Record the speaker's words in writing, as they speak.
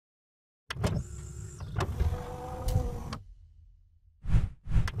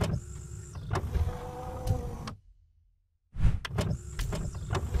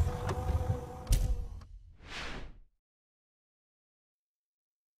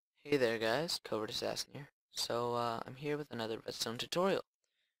Hey there guys, CovertAssasin here. I'm here with another Redstone tutorial.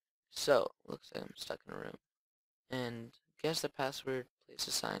 Looks like I'm stuck in a room. And guess the password, place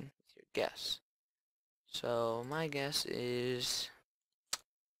a sign with your guess. So my guess is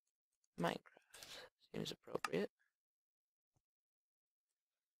Minecraft. Seems appropriate.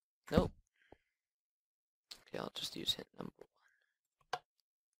 Nope. Okay, I'll just use hint number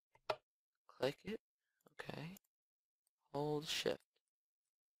 1. Click it. Okay. Hold shift.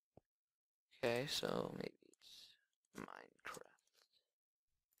 Okay, so maybe it's Minecraft.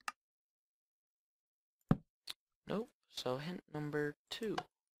 Nope. So hint number 2.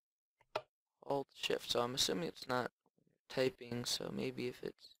 Hold shift. So I'm assuming it's not typing, so maybe if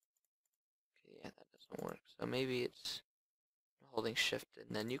it's okay, yeah, that doesn't work. So maybe it's holding shift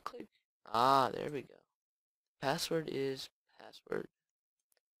and then you click. Ah, there we go. Password is password.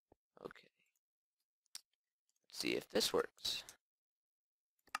 Okay. Let's see if this works.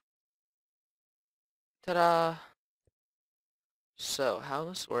 Ta-da! So how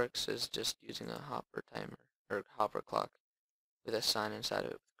this works is just using a hopper timer or hopper clock with a sign inside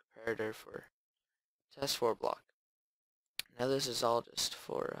of it with comparator for testforblock. Now this is all just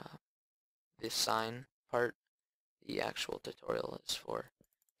for the sign part. The actual tutorial is for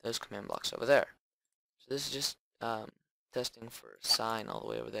those command blocks over there. So this is just testing for sign all the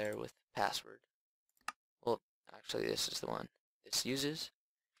way over there with password. Well, actually this is the one this uses.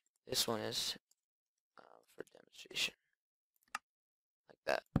 This one is for demonstration, like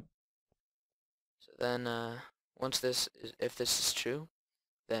that. So then once this is, if this is true,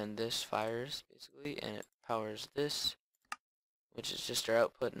 then this fires basically, and it powers this, which is just our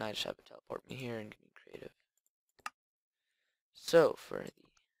output, and I just have to teleport me here and get me creative. So for the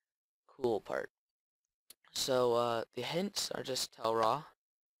cool part, so the hints are just tellraw,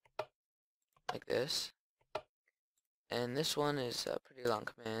 like this. And this one is a pretty long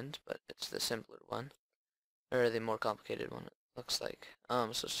command, but it's the simpler one, or the more complicated one, it looks like. So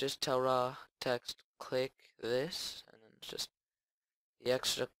it's just tellraw text, click this, and then it's just the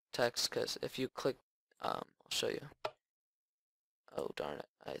extra text, because if you click, I'll show you. Oh darn it,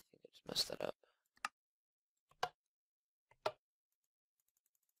 I think I just messed that up.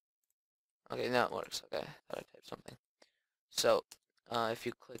 Okay, now it works. Okay, I thought I typed something. So, if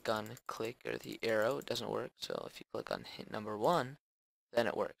you click on click or the arrow, it doesn't work. So if you click on hint number 1, then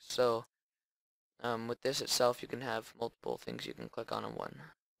it works. So with this itself, you can have multiple things you can click on in one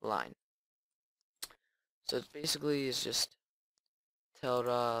line. So it's basically is just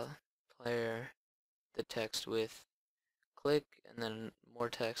tellraw player the text with click, and then more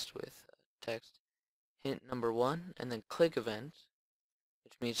text with text hint number 1, and then ClickEvent,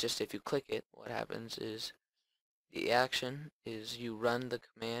 which means just if you click it, what happens is the action is you run the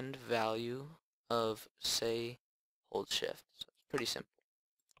command value of, say, hold shift. So it's pretty simple.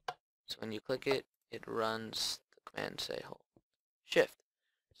 So when you click it, it runs the command, say, hold shift.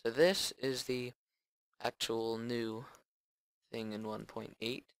 So this is the actual new thing in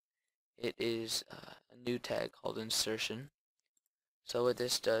 1.8. It is a new tag called Insertion. So what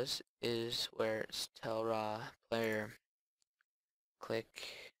this does is where it's tellraw player click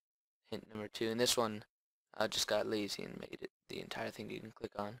hint number 2, and this one just got lazy and made it the entire thing you can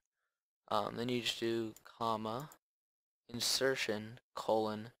click on. Then you just do comma, insertion,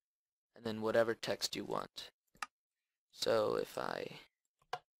 colon, and then whatever text you want. So if I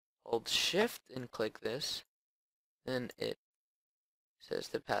hold shift and click this, then it says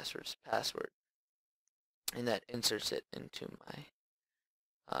the password's password, and that inserts it into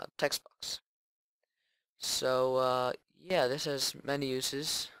my text box. So yeah, this has many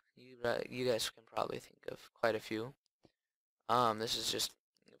uses. You guys can probably think of quite a few. This is just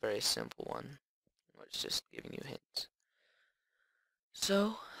a very simple one, where it's just giving you hints.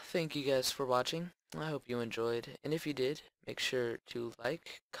 So, thank you guys for watching. I hope you enjoyed, and if you did, make sure to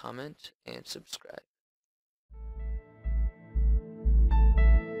like, comment, and subscribe.